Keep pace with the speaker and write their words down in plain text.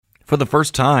For the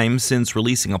first time since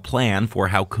releasing a plan for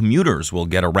how commuters will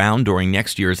get around during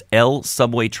next year's L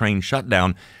subway train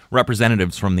shutdown,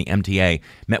 representatives from the MTA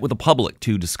met with the public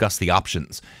to discuss the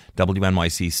options.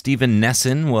 WNYC's Stephen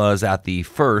Nesson was at the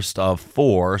first of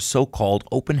 4 so-called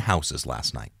open houses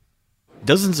last night.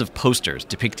 Dozens of posters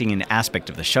depicting an aspect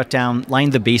of the shutdown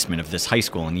lined the basement of this high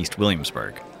school in East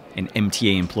Williamsburg. An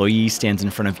MTA employee stands in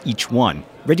front of each one,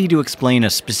 ready to explain a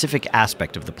specific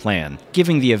aspect of the plan,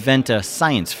 giving the event a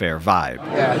science fair vibe.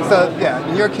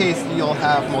 In your case, you'll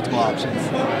have multiple options.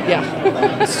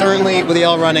 Yeah. Certainly, with the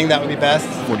L running, that would be best.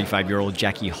 45-year-old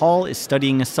Jackie Hall is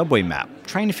studying a subway map,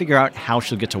 trying to figure out how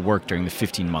she'll get to work during the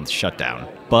 15-month shutdown.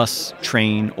 Bus,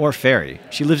 train, or ferry.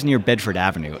 She lives near Bedford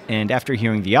Avenue, and after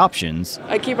hearing the options,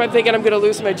 I keep on thinking I'm going to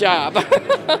lose my job.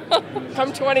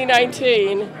 Come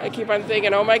 2019, I keep on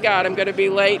thinking, oh my God, I'm going to be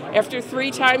late. After 3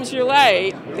 times you're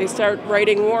late, they start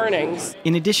writing warnings.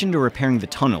 In addition to repairing the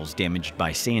tunnels damaged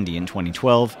by Sandy in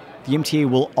 2012, the MTA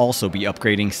will also be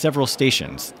upgrading several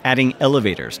stations, adding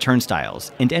elevators,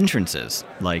 turnstiles, and entrances,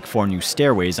 like 4 new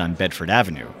stairways on Bedford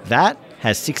Avenue. That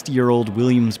has 60-year-old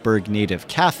Williamsburg native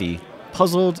Kathy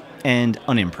puzzled and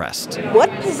unimpressed. What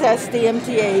possessed the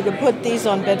MTA to put these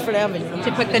on Bedford Avenue?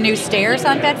 To put the new stairs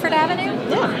on Bedford Avenue?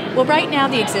 Yeah. Well, right now,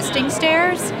 the existing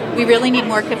stairs, we really need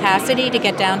more capacity to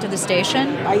get down to the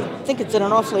station. I think it's in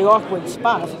an awfully awkward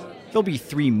spot. There'll be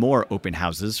 3 more open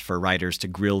houses for riders to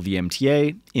grill the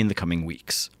MTA in the coming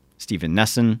weeks. Stephen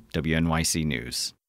Nesson, WNYC News.